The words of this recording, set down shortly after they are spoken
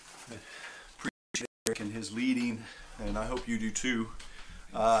in his leading, and I hope you do too.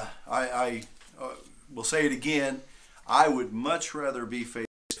 I will say it again. I would much rather be face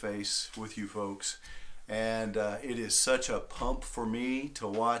to face with you folks, and it is such a pump for me to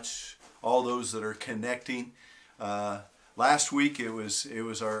watch all those that are connecting. Last week it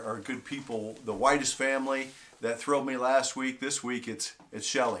was our good people, the Whitest family, that thrilled me last week. This week it's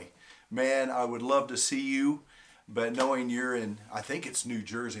Shelly. Man, I would love to see you, but knowing you're in, I think it's New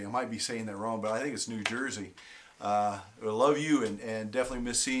Jersey. I might be saying that wrong, but I think it's New Jersey. I love you and definitely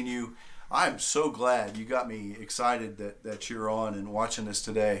miss seeing you. I'm so glad you got me excited that you're on and watching this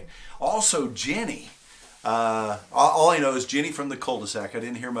today. Also, Jenny. All I know is Jenny from the cul-de-sac. I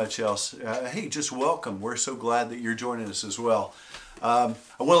didn't hear much else. Hey, just welcome. We're so glad that you're joining us as well. I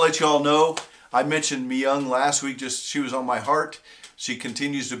want to let you all know, I mentioned Mi-Young last week. Just she was on my heart. She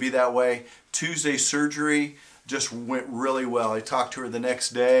continues to be that way. Tuesday surgery just went really well. I talked to her the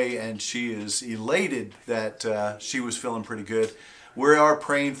next day, and she is elated that she was feeling pretty good. We are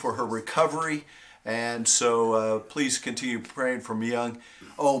praying for her recovery, and so please continue praying for Mi-Young.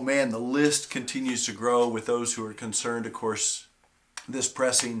 Oh man, the list continues to grow with those who are concerned. Of course, this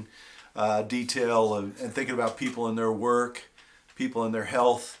pressing detail and thinking about people in their work, people in their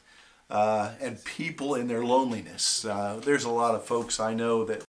health, and people in their loneliness. There's a lot of folks I know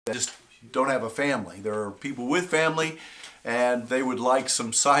that just don't have a family. There are people with family, and they would like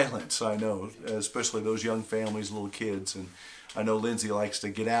some silence, I know, especially those young families, little kids. And I know Lindsay likes to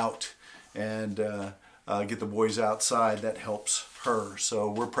get out and get the boys outside. That helps her.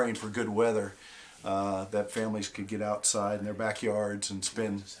 So we're praying for good weather, that families could get outside in their backyards and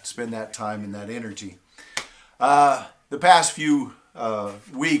spend that time and that energy. The past few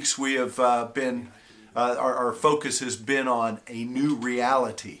weeks we have been, our focus has been on a new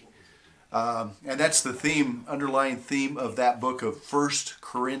reality. And that's the theme, underlying theme of that book of 1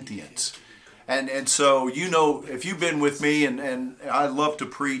 Corinthians. And so, you know, if you've been with me, and I love to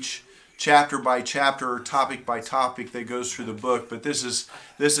preach chapter by chapter, topic by topic that goes through the book, but this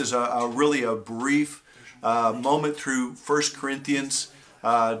is a really a brief moment through 1 Corinthians,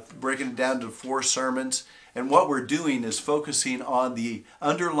 breaking it down to 4 sermons. And what we're doing is focusing on the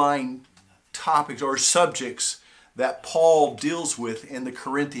underlying topics or subjects that Paul deals with in the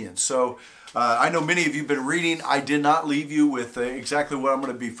Corinthians. So I know many of you have been reading. I did not leave you with exactly what I'm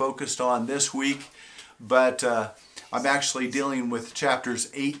going to be focused on this week, but I'm actually dealing with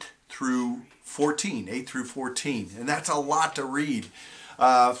chapters 8 through 14, and that's a lot to read.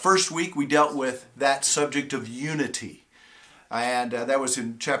 First week we dealt with that subject of unity, and that was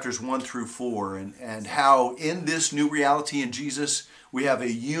in chapters 1 through 4, and how in this new reality in Jesus we have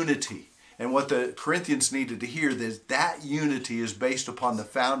a unity. And what the Corinthians needed to hear is that unity is based upon the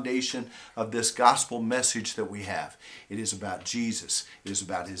foundation of this gospel message that we have. It is about Jesus. It is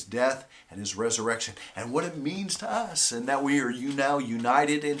about his death and his resurrection and what it means to us, and that we are now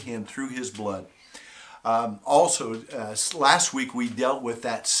united in him through his blood. Also, last week we dealt with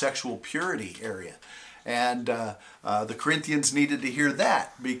that sexual purity area. And the Corinthians needed to hear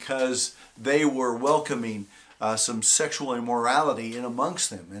that because they were welcoming some sexual immorality in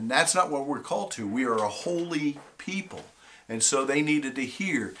amongst them. And that's not what we're called to. We are a holy people. And so they needed to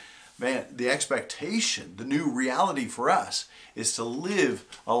hear, man, the expectation, the new reality for us is to live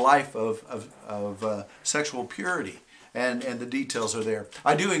a life of sexual purity. And the details are there.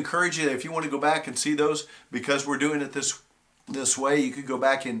 I do encourage you that if you want to go back and see those, because we're doing it this way, you could go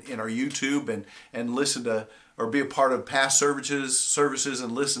back in our YouTube and listen to, or be a part of past services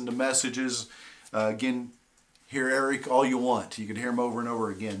and listen to messages. Again, hear Eric all you want. You can hear him over and over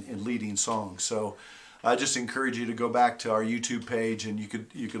again in leading songs. So I just encourage you to go back to our YouTube page, and you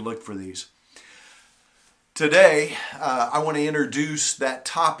could look for these. Today, I want to introduce that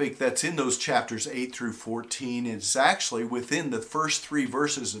topic that's in those chapters 8 through 14. It's actually within the first 3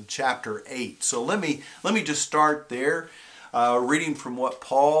 verses of chapter 8. So let me just start there, reading from what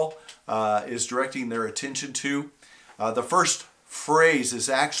Paul is directing their attention to. The first phrase is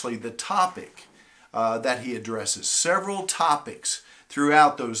actually the topic that he addresses. Several topics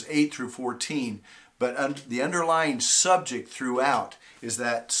throughout those 8 through 14, but the underlying subject throughout is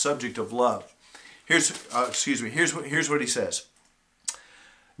that subject of love. Here's what he says.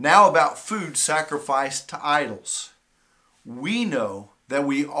 Now about food sacrificed to idols. We know that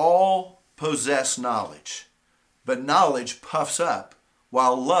we all possess knowledge, but knowledge puffs up,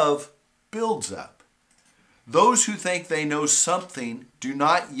 while love builds up. Those who think they know something do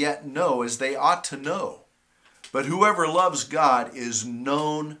not yet know as they ought to know. But whoever loves God is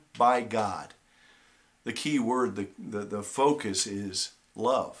known by God. The key word, the focus is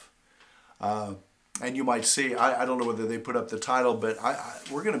love. and you might see, I don't know whether they put up the title, but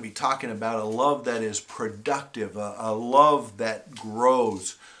we're going to be talking about a love that is productive, a love that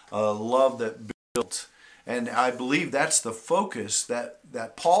grows, a love that builds. And I believe that's the focus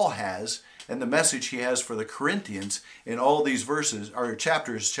that Paul has and the message he has for the Corinthians in all these verses, or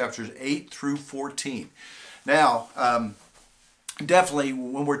chapters 8 through 14. Now, definitely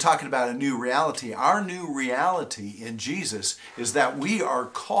when we're talking about a new reality, our new reality in Jesus is that we are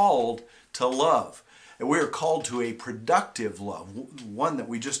called to love. And we are called to a productive love, one that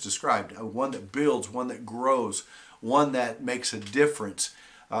we just described, one that builds, one that grows, one that makes a difference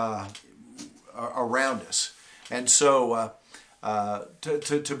around us. And so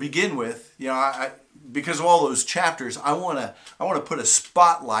to begin with, because of all those chapters, I want to put a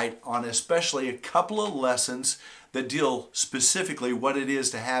spotlight on especially a couple of lessons that deal specifically what it is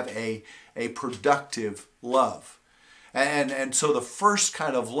to have a productive love. And so the first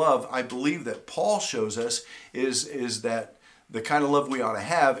kind of love I believe that Paul shows us is that the kind of love we ought to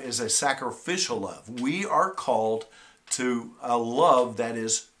have is a sacrificial love. We are called to a love that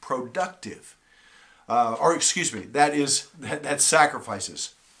is productive. That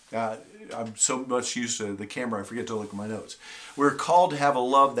sacrifices. I'm so much used to the camera, I forget to look at my notes. We're called to have a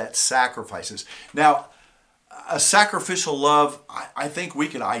love that sacrifices. Now, a sacrificial love, I think we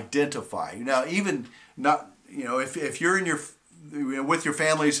can identify. Now, even not, if you're with your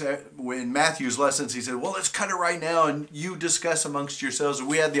families, in Matthew's lessons, he said, well, let's cut it right now and you discuss amongst yourselves. And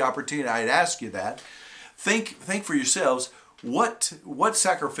we had the opportunity, I'd ask you that. Think for yourselves, what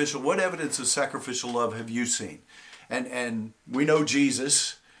evidence of sacrificial love have you seen? And we know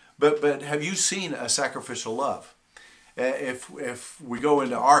Jesus, but have you seen a sacrificial love? If we go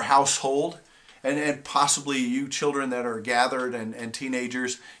into our household, and possibly you children that are gathered and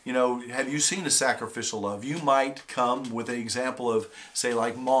teenagers, have you seen a sacrificial love? You might come with an example of, say,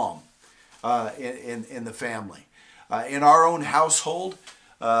 like mom in the family. In our own household,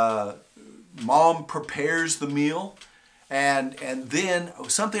 mom prepares the meal, and then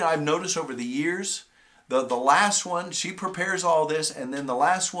something I've noticed over the years, the last one, she prepares all this, and then the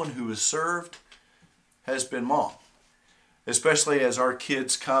last one who is served has been mom. Especially as our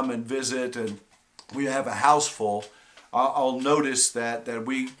kids come and visit and we have a house full, I'll notice that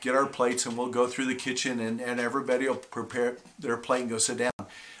we get our plates and we'll go through the kitchen and everybody will prepare their plate and go sit down.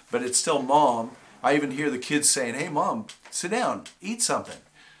 But it's still mom. I even hear the kids saying, hey mom, sit down, eat something.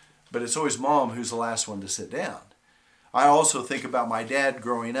 But it's always mom who's the last one to sit down. I also think about my dad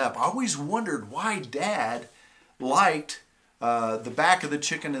growing up. I always wondered why dad liked the back of the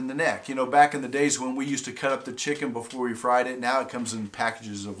chicken and the neck. Back in the days when we used to cut up the chicken before we fried it, now it comes in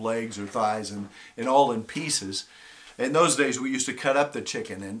packages of legs or thighs and all in pieces. In those days we used to cut up the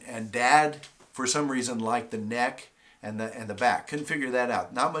chicken, and Dad, for some reason, liked the neck and the back. Couldn't figure that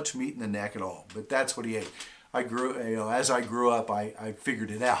out. Not much meat in the neck at all, but that's what he ate. As I grew up, I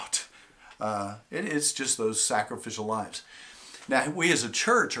figured it out. It's just those sacrificial lives. Now, we as a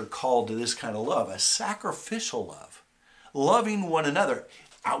church are called to this kind of love, a sacrificial love. Loving one another.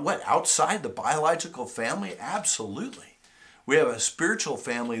 Outside the biological family? Absolutely. We have a spiritual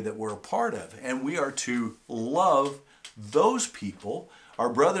family that we're a part of, and we are to love those people, our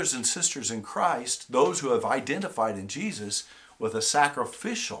brothers and sisters in Christ, those who have identified in Jesus, with a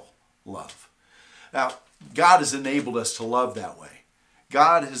sacrificial love. Now, God has enabled us to love that way.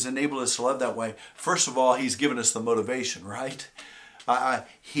 God has enabled us to love that way. First of all, He's given us the motivation, right?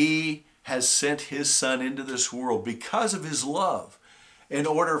 He has sent His Son into this world because of His love, in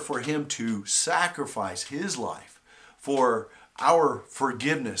order for Him to sacrifice His life for our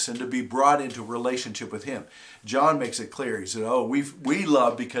forgiveness and to be brought into relationship with Him. John makes it clear. He said, we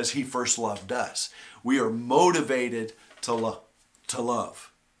love because He first loved us. We are motivated to love,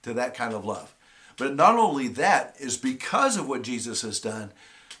 to that kind of love. But not only that, is because of what Jesus has done,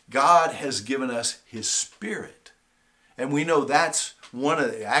 God has given us His Spirit. And we know that's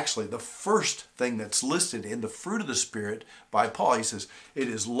the first thing that's listed in the fruit of the Spirit by Paul. He says, it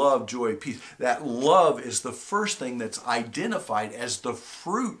is love, joy, peace. That love is the first thing that's identified as the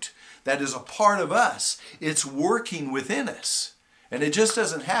fruit that is a part of us. It's working within us. And it just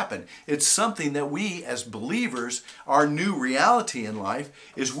doesn't happen. It's something that we as believers, our new reality in life,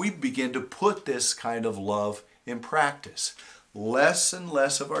 is we begin to put this kind of love in practice. Less and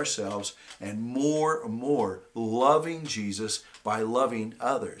less of ourselves and more loving Jesus by loving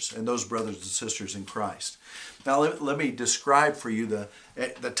others and those brothers and sisters in Christ. Now let me describe for you the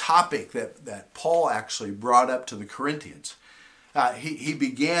topic that Paul actually brought up to the Corinthians. He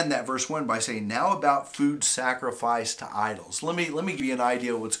began that verse 1 by saying, now about food sacrificed to idols. Let me give you an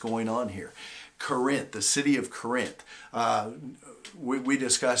idea of what's going on here. Corinth, the city of Corinth. We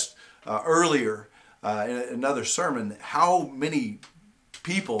discussed earlier in another sermon how many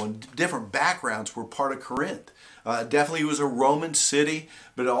people and different backgrounds were part of Corinth. Definitely it was a Roman city,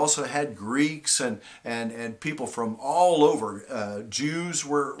 but it also had Greeks and people from all over. Jews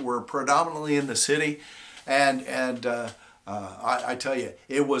were predominantly in the city, and I tell you,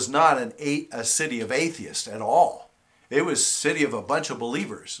 it was not a city of atheists at all. It was a city of a bunch of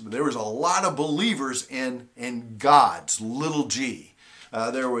believers. There was a lot of believers in gods, little g.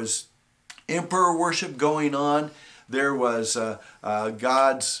 There was emperor worship going on. There was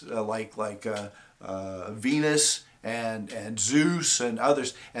gods like Venus and Zeus and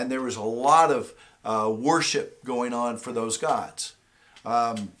others, and there was a lot of worship going on for those gods.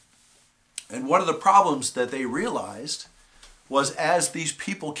 And one of the problems that they realized was as these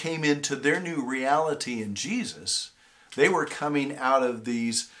people came into their new reality in Jesus, they were coming out of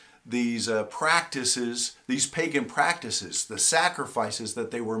these practices, these pagan practices. The sacrifices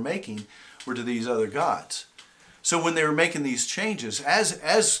that they were making were to these other gods. So when they were making these changes,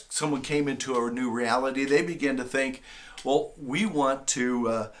 as someone came into a new reality, they began to think, well, we want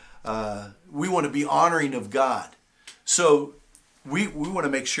to be honoring of God. So we want to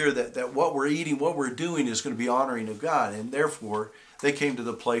make sure that what we're eating, what we're doing is going to be honoring of God. And therefore, they came to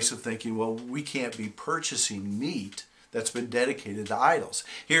the place of thinking, well, we can't be purchasing meat that's been dedicated to idols.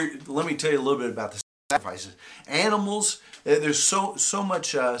 Here, let me tell you a little bit about the sacrifices. Animals, there's so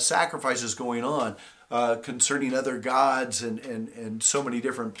much sacrifices going on concerning other gods and so many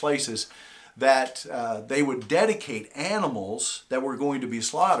different places that they would dedicate animals that were going to be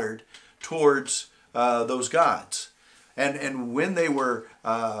slaughtered towards those gods. And when they were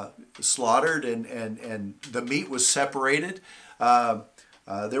slaughtered and the meat was separated,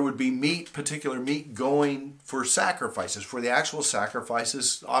 there would be particular meat going for sacrifices, for the actual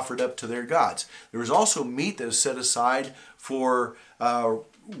sacrifices offered up to their gods. There was also meat that was set aside for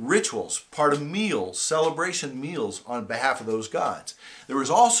rituals, part of meals, celebration meals on behalf of those gods. There was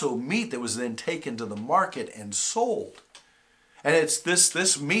also meat that was then taken to the market and sold. And it's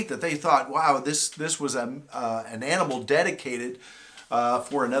this meat that they thought, wow, this was an animal dedicated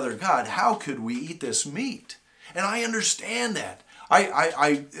for another god. How could we eat this meat? And I understand that.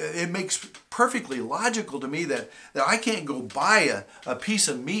 It makes perfectly logical to me that I can't go buy a piece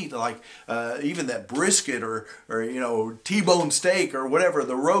of meat like even that brisket or T-bone steak or whatever,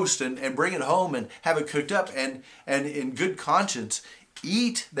 the roast, and bring it home and have it cooked up and in good conscience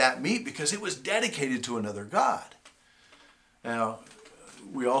eat that meat because it was dedicated to another god. Now,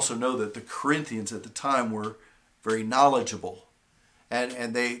 we also know that the Corinthians at the time were very knowledgeable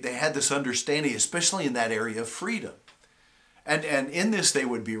and they had this understanding, especially in that area of freedom. And in this they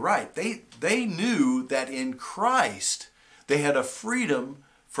would be right. They knew that in Christ they had a freedom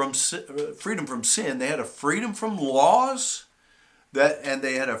from sin. They had a freedom from laws, and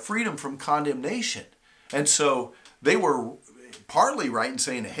they had a freedom from condemnation. And so they were partly right in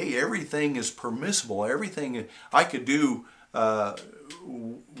saying, hey, everything is permissible. Everything I could do,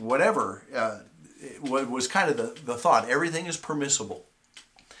 whatever, was kind of the thought. Everything is permissible.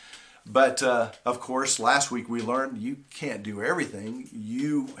 But, of course, last week we learned you can't do everything.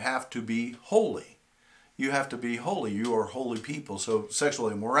 You have to be holy. You have to be holy. You are holy people. So sexual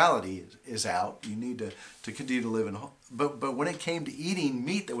immorality is out. You need to continue to live in. But when it came to eating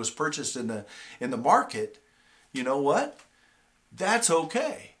meat that was purchased in the market, you know what? That's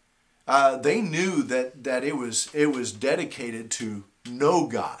okay. They knew that it was dedicated to no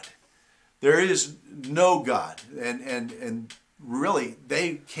God. There is no God, and really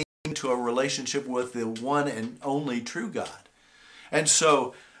they came to a relationship with the one and only true God. And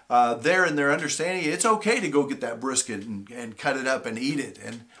so there in their understanding, it's okay to go get that brisket and cut it up and eat it.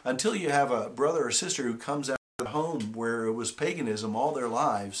 And until you have a brother or sister who comes out of a home where it was paganism all their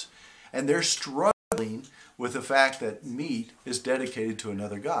lives, and they're struggling with the fact that meat is dedicated to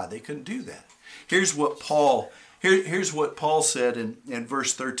another god. They couldn't do that. Here's what Paul said in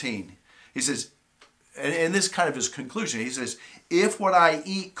verse 13. He says, and this kind of his conclusion, he says, if what I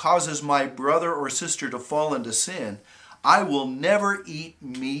eat causes my brother or sister to fall into sin, I will never eat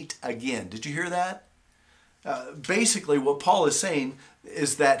meat again. Did you hear that? Basically, what Paul is saying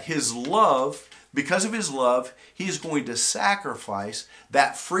is that his love, because of his love, he's going to sacrifice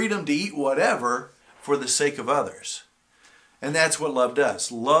that freedom to eat whatever for the sake of others. And that's what love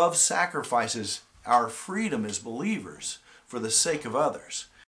does. Love sacrifices our freedom as believers for the sake of others.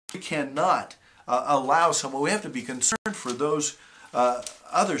 We cannot allow someone, we have to be concerned for those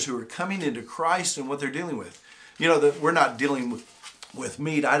others who are coming into Christ and what they're dealing with. You know, that we're not dealing with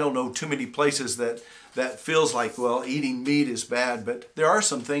meat. I don't know too many places that feels like, well, eating meat is bad, but there are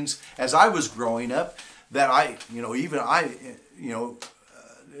some things, as I was growing up, that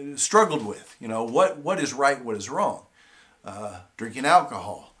struggled with. What is right, what is wrong? Drinking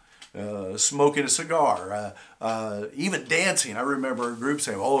alcohol, smoking a cigar, even dancing. I remember a group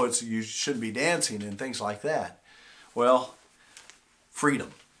saying, "Oh, you shouldn't be dancing," and things like that. Well,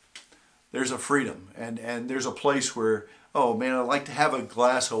 freedom. There's a freedom, and there's a place where, oh man, I'd like to have a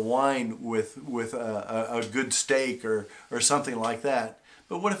glass of wine with a good steak or something like that.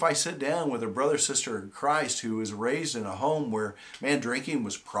 But what if I sit down with a brother, sister in Christ who was raised in a home where, man, drinking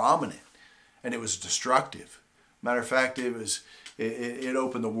was prominent and it was destructive? Matter of fact, it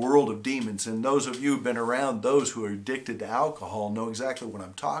opened the world of demons. And those of you who've been around those who are addicted to alcohol know exactly what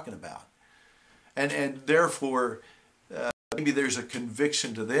I'm talking about. And therefore, maybe there's a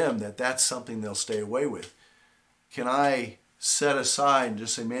conviction to them that that's something they'll stay away with. Can I set aside and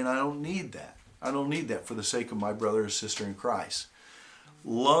just say, man, I don't need that. I don't need that for the sake of my brother or sister in Christ.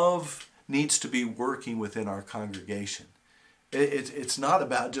 Love needs to be working within our congregation. It's not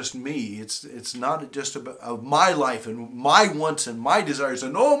about just me. It's not just about my life and my wants and my desires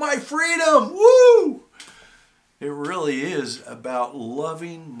and, oh, my freedom, woo! It really is about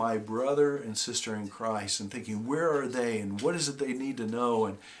loving my brother and sister in Christ and thinking, where are they and what is it they need to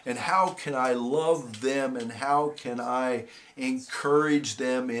know, and how can I love them and how can I encourage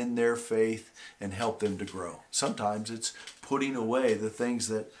them in their faith and help them to grow. Sometimes it's putting away the things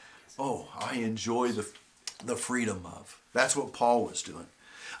that, oh, I enjoy the freedom of. That's what Paul was doing.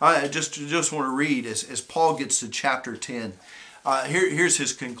 I just want to read as Paul gets to chapter 10. Here's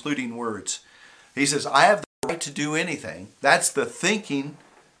his concluding words. He says, I have the right to do anything. That's the thinking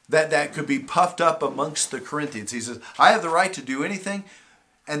that could be puffed up amongst the Corinthians. He says, I have the right to do anything.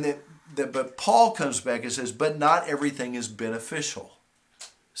 And but Paul comes back and says, but not everything is beneficial.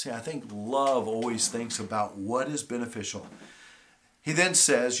 See, I think love always thinks about what is beneficial. He then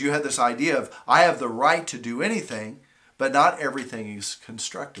says, you have this idea of, I have the right to do anything, but not everything is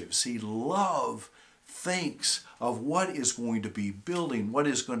constructive. See, love thinks of what is going to be building, what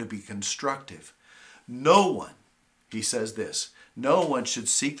is going to be constructive. No one, he says this, no one should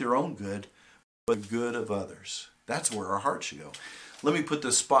seek their own good, but the good of others. That's where our heart should go. Let me put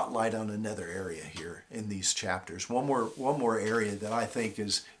the spotlight on another area here in these chapters. One more area that I think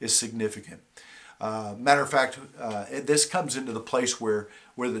is significant. Matter of fact, this comes into the place where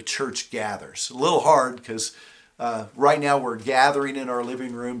the church gathers. A little hard because right now we're gathering in our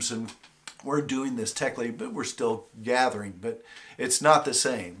living rooms and we're doing this technically, but we're still gathering. But it's not the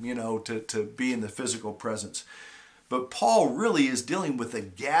same, to be in the physical presence. But Paul really is dealing with the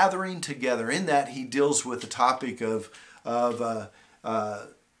gathering together. In that, he deals with the topic of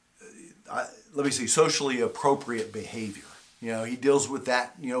socially appropriate behavior. He deals with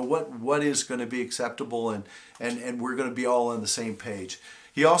that. What is going to be acceptable, and we're going to be all on the same page.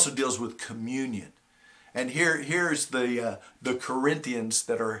 He also deals with communion. And here's the Corinthians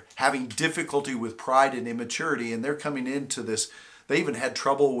that are having difficulty with pride and immaturity, and they're coming into this. They even had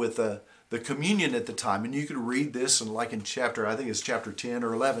trouble with the communion at the time, and you could read this and like in chapter 10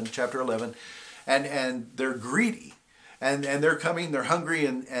 or 11, chapter 11, and they're greedy, and they're coming, they're hungry,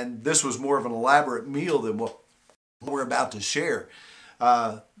 and this was more of an elaborate meal than what we're about to share.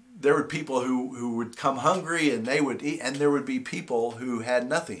 There were people who would come hungry and they would eat, and there would be people who had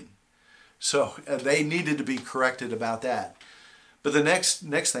nothing. So they needed to be corrected about that. But the next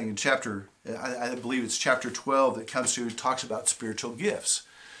thing in chapter, I believe it's chapter 12 that comes to, talks about spiritual gifts.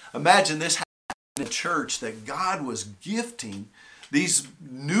 Imagine this happened in a church that God was gifting these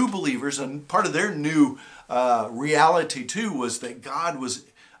new believers, and part of their new reality too was that God was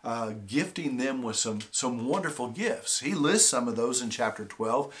gifting them with some wonderful gifts. He lists some of those in chapter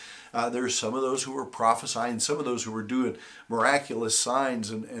 12. There's some of those who were prophesying, some of those who were doing miraculous signs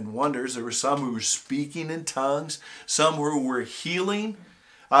and wonders. There were some who were speaking in tongues, some who were healing.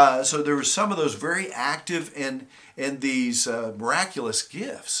 So there were some of those very active in these miraculous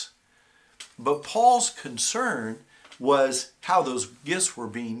gifts. But Paul's concern was how those gifts were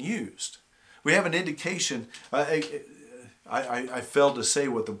being used. We have an indication. I failed to say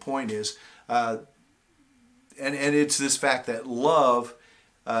what the point is. And it's this fact that love,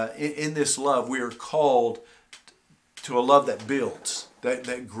 in this love, we are called to a love that builds,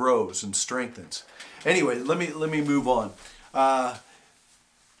 that grows and strengthens. Anyway, let me move on.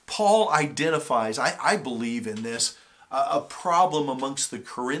 Paul identifies, I believe in this, a problem amongst the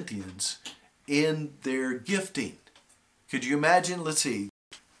Corinthians in their gifting. Could you imagine? Let's see.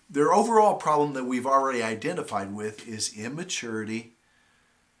 Their overall problem that we've already identified with is immaturity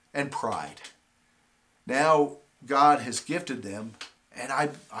and pride. Now God has gifted them, and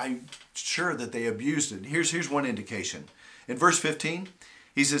I'm sure that they abused it. Here's one indication. In verse 15,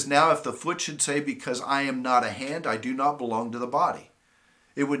 he says, now if the foot should say, because I am not a hand, I do not belong to the body.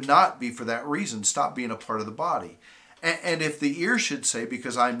 It would not be for that reason. Stop being a part of the body. And if the ear should say,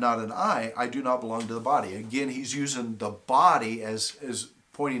 because I'm not an eye, I do not belong to the body. Again, he's using the body as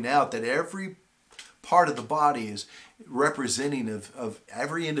pointing out that every part of the body is representing of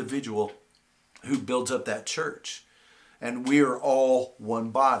every individual who builds up that church. And we are all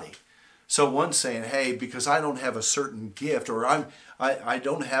one body. So one's saying, hey, because I don't have a certain gift, or I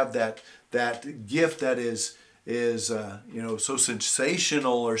don't have that gift that is so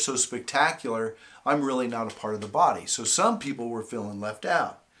sensational or so spectacular, I'm really not a part of the body. So some people were feeling left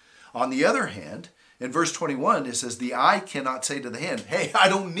out. On the other hand, in verse 21, it says, the eye cannot say to the hand, hey, I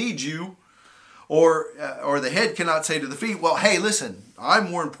don't need you. Or the head cannot say to the feet, well, hey, listen, I'm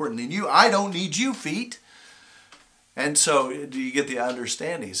more important than you. I don't need you, feet. And so do you get the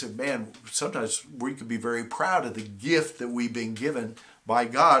understanding? So, man, sometimes we could be very proud of the gift that we've been given by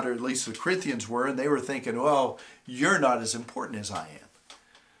God, or at least the Corinthians were, and they were thinking, well, you're not as important as I am.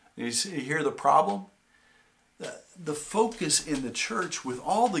 You hear the problem? The focus in the church with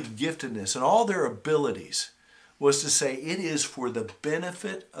all the giftedness and all their abilities was to say it is for the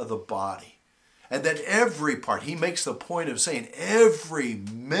benefit of the body. And that every part, he makes the point of saying every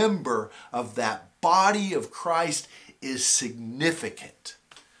member of that body of Christ is significant.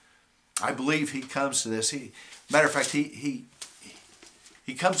 I believe he comes to this. Matter of fact, he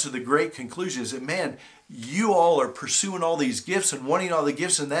comes to the great conclusion is that, man, you all are pursuing all these gifts and wanting all the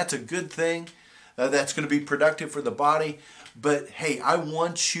gifts, and that's a good thing. That's going to be productive for the body. But hey, I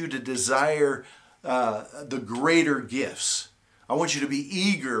want you to desire the greater gifts. I want you to be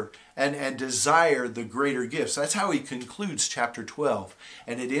eager and desire the greater gifts. That's how he concludes chapter 12.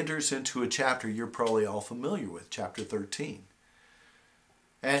 And it enters into a chapter you're probably all familiar with, chapter 13.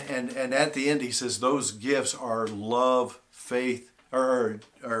 And at the end he says those gifts are love, faith, or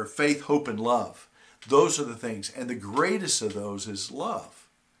faith, hope, and love. Those are the things. And the greatest of those is love.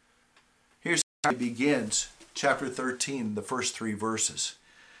 Here's how he begins chapter 13, the first 3 verses.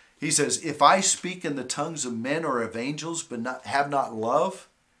 He says, if I speak in the tongues of men or of angels, but have not love,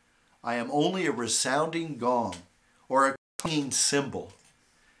 I am only a resounding gong or a clanging cymbal.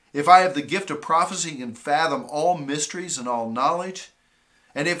 If I have the gift of prophecy and fathom all mysteries and all knowledge,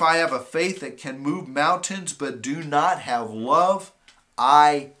 and if I have a faith that can move mountains but do not have love,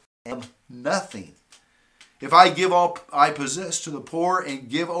 I am nothing. If I give all I possess to the poor and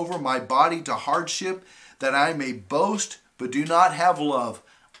give over my body to hardship, that I may boast but do not have love,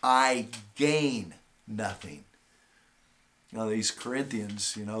 I gain nothing. Now these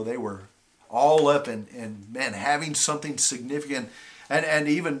Corinthians, they were all up and man, having something significant. And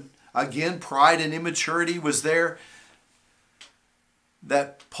even, again, pride and immaturity was there.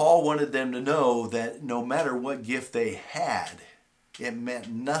 That Paul wanted them to know that no matter what gift they had, it meant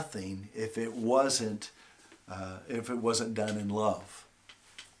nothing if it wasn't done in love.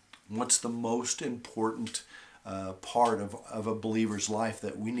 What's the most important part of a believer's life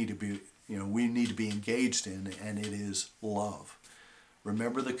that we need to be engaged in, and it is love.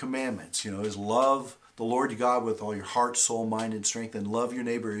 Remember the commandments, is love the Lord your God with all your heart, soul, mind, and strength, and love your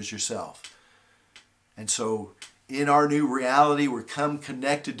neighbor as yourself. And so in our new reality, we're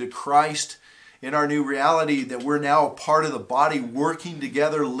connected to Christ. In our new reality that we're now a part of the body, working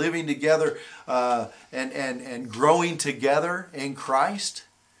together, living together, and growing together in Christ.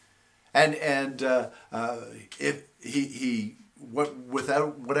 And if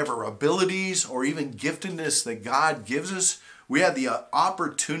without whatever abilities or even giftedness that God gives us, we have the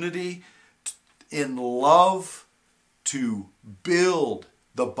opportunity in love to build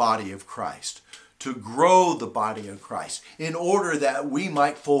the body of Christ, to grow the body of Christ, in order that we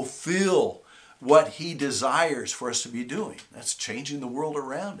might fulfill what he desires for us to be doing. That's changing the world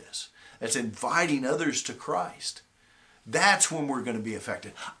around us. That's inviting others to Christ. That's when we're going to be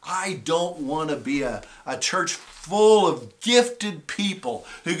affected. I don't want to be a church full of gifted people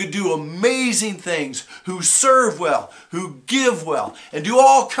who could do amazing things, who serve well, who give well, and do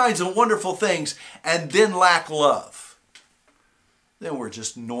all kinds of wonderful things, and then lack love. Then we're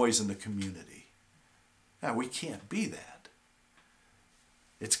just noise in the community. Now, we can't be that.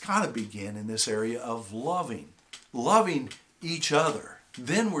 It's got to begin in this area of loving each other.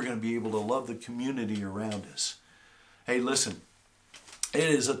 Then we're going to be able to love the community around us. Hey, listen, it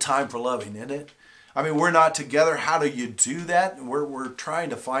is a time for loving, isn't it? I mean, we're not together. How do you do that? We're trying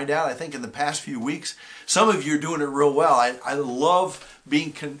to find out. I think in the past few weeks, some of you are doing it real well. I love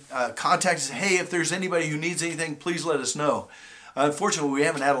being contacted. Hey, if there's anybody who needs anything, please let us know. Unfortunately, we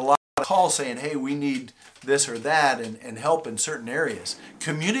haven't had a lot of calls saying, hey, we need this or that and help in certain areas.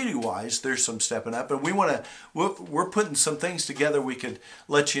 Community-wise, there's some stepping up, and we're putting some things together we could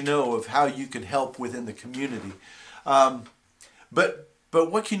let you know of how you could help within the community. But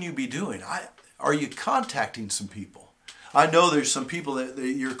But what can you be doing? Are you contacting some people? I know there's some people that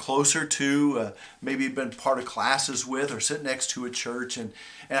you're closer to, maybe you've been part of classes with or sit next to a church, and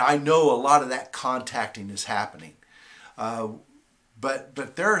I know a lot of that contacting is happening.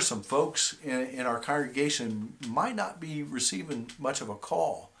 But there are some folks in our congregation might not be receiving much of a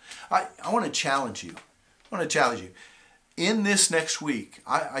call. I want to challenge you. In this next week,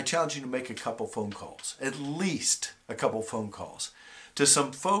 I challenge you to make a couple phone calls, at least a couple phone calls, to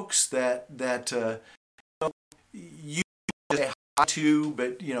some folks that you say hi to,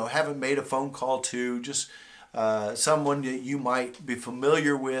 but haven't made a phone call to. Just someone that you might be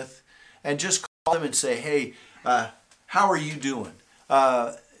familiar with, and just call them and say, "Hey, how are you doing?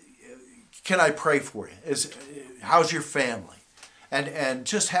 Can I pray for you? How's your family?" And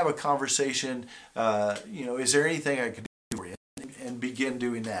just have a conversation. Is there anything I could do for you? And begin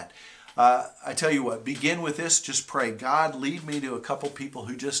doing that. I tell you what, begin with this. Just pray, God, lead me to a couple people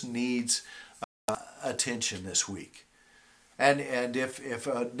who just needs attention this week. And if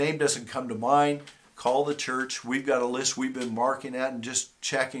a name doesn't come to mind, call the church. We've got a list we've been marking at and just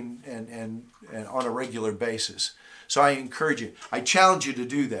checking and on a regular basis. So I encourage you. I challenge you to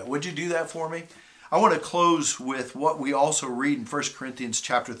do that. Would you do that for me? I want to close with what we also read in 1 Corinthians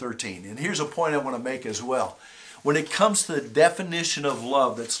chapter 13. And here's a point I want to make as well. When it comes to the definition of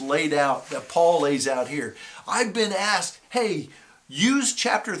love that's laid out, that Paul lays out here, I've been asked, hey, use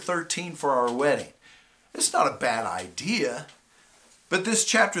chapter 13 for our wedding. It's not a bad idea. But this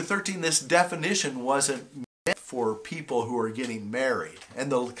chapter 13, this definition wasn't meant for people who are getting married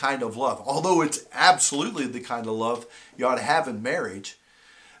and the kind of love. Although it's absolutely the kind of love you ought to have in marriage,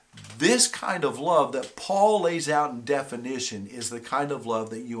 this kind of love that Paul lays out in definition is the kind of love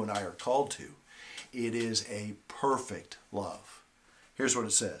that you and I are called to. It is a perfect love. Here's what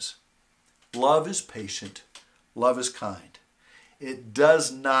it says. Love is patient. Love is kind. It does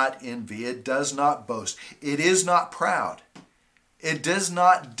not envy. It does not boast. It is not proud. It does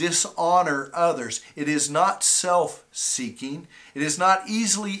not dishonor others. It is not self-seeking. It is not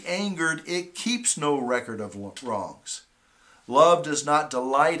easily angered. It keeps no record of wrongs. Love does not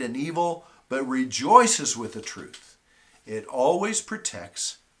delight in evil, but rejoices with the truth. It always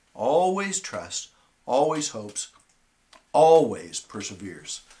protects, always trusts, always hopes, always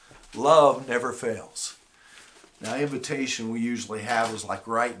perseveres. Love never fails. Now, invitation we usually have is like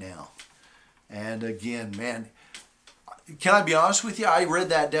right now. And again, man, can I be honest with you? I read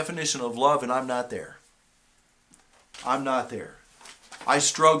that definition of love and I'm not there. I'm not there. I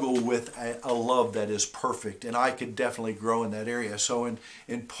struggle with a love that is perfect, and I could definitely grow in that area. So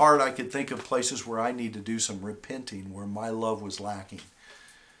in part, I could think of places where I need to do some repenting, where my love was lacking.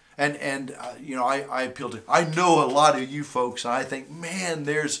 And I appeal to, I know a lot of you folks, and I think, man,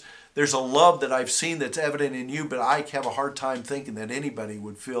 there's a love that I've seen that's evident in you, but I have a hard time thinking that anybody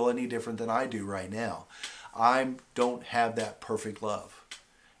would feel any different than I do right now. I don't have that perfect love,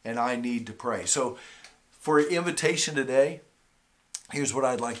 and I need to pray. So for invitation today, here's what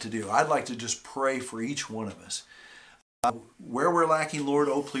I'd like to do. I'd like to just pray for each one of us. Where we're lacking, Lord,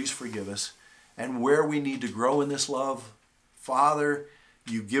 oh, please forgive us. And where we need to grow in this love, Father,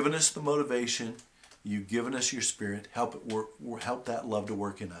 you've given us the motivation. You've given us your Spirit. Help that love to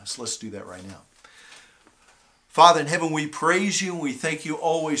work in us. Let's do that right now. Father in heaven, we praise you and we thank you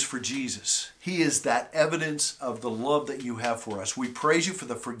always for Jesus. He is that evidence of the love that you have for us. We praise you for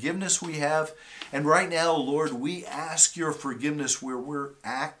the forgiveness we have. And right now, Lord, we ask your forgiveness where we're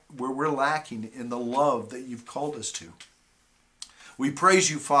lacking in the love that you've called us to. We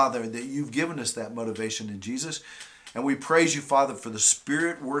praise you, Father, that you've given us that motivation in Jesus. And we praise you, Father, for the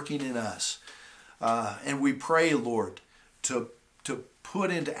Spirit working in us. And we pray, Lord, to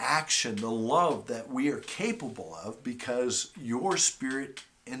put into action the love that we are capable of because your Spirit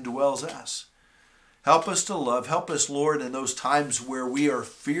indwells us. Help us to love. Help us, Lord, in those times where we are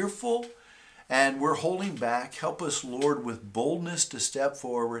fearful and we're holding back. Help us, Lord, with boldness to step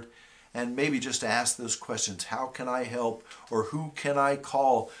forward and maybe just ask those questions. How can I help? Or who can I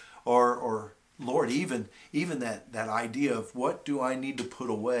call? Or Lord, even that idea of what do I need to put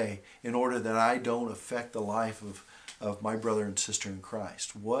away in order that I don't affect the life of my brother and sister in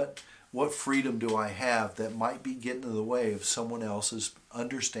Christ? What freedom do I have that might be getting in the way of someone else's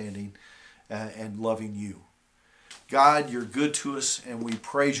understanding and loving you? God, you're good to us, and we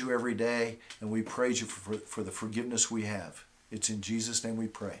praise you every day, and we praise you for the forgiveness we have. It's in Jesus' name we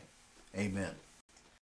pray. Amen.